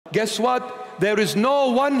Guess what? There is no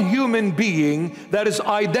one human being that is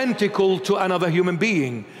identical to another human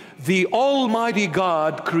being. The Almighty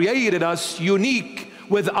God created us unique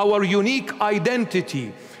with our unique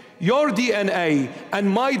identity. Your DNA and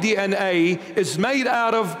my DNA is made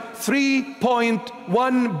out of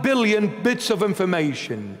 3.1 billion bits of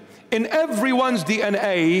information. In everyone's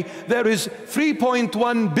DNA, there is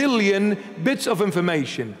 3.1 billion bits of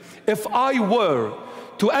information. If I were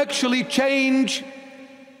to actually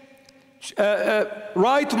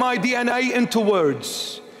write my DNA into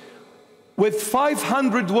words, with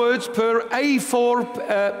 500 words per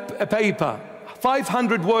A4 paper,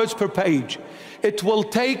 500 words per page, it will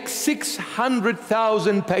take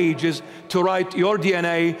 600,000 pages to write your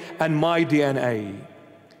DNA and my DNA.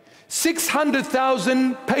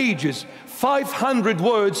 600,000 pages, 500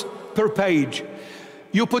 words per page.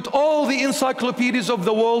 You put all the encyclopedias of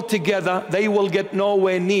the world together, they will get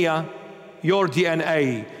nowhere near your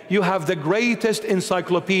DNA. You have the greatest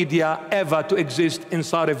encyclopedia ever to exist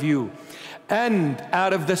inside of you. And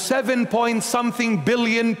out of the 7-point-something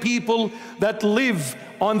billion people that live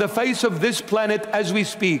on the face of this planet as we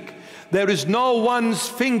speak, there is no one's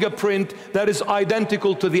fingerprint that is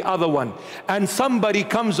identical to the other one. And somebody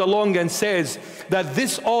comes along and says that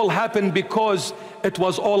this all happened because it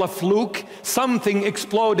was all a fluke. Something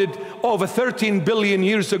exploded over 13 billion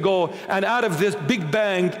years ago, and out of this Big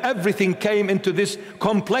Bang, everything came into this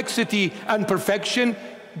complexity and perfection.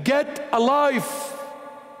 Get alive.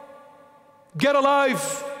 Get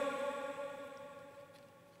alive.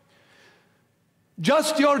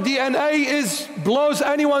 Just your DNA blows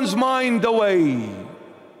anyone's mind away.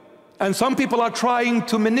 And some people are trying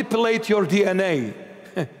to manipulate your DNA.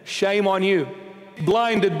 Shame on you.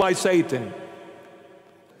 Blinded by Satan.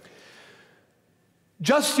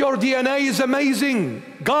 Just your DNA is amazing.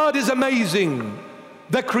 God is amazing.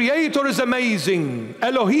 The Creator is amazing.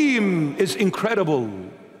 Elohim is incredible.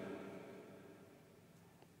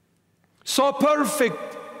 So perfect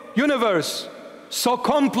universe, so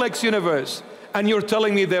complex universe, and you're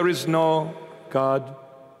telling me there is no God?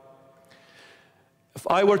 If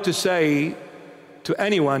I were to say to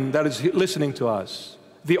anyone that is listening to us,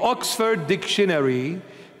 the Oxford Dictionary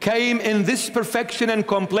came in this perfection and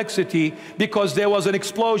complexity because there was an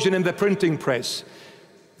explosion in the printing press,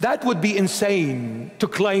 that would be insane to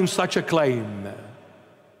claim such a claim.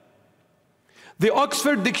 The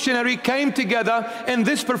Oxford Dictionary came together in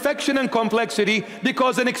this perfection and complexity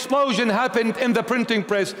because an explosion happened in the printing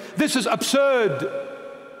press. This is absurd.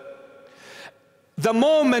 The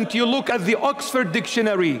moment you look at the Oxford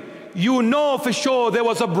Dictionary, you know for sure there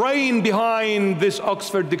was a brain behind this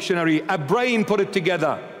Oxford Dictionary. A brain put it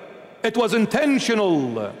together. It was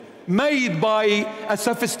intentional, made by a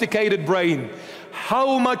sophisticated brain.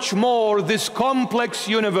 How much more this complex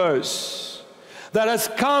universe that has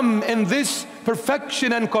come in this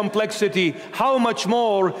perfection and complexity, how much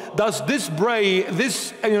more does this brain,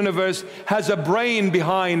 this universe has a brain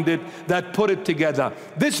behind it that put it together.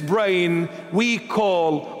 This brain we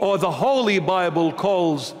call, or the Holy Bible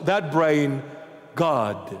calls that brain,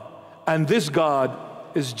 God. And this God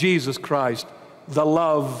is Jesus Christ, the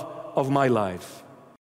love of my life.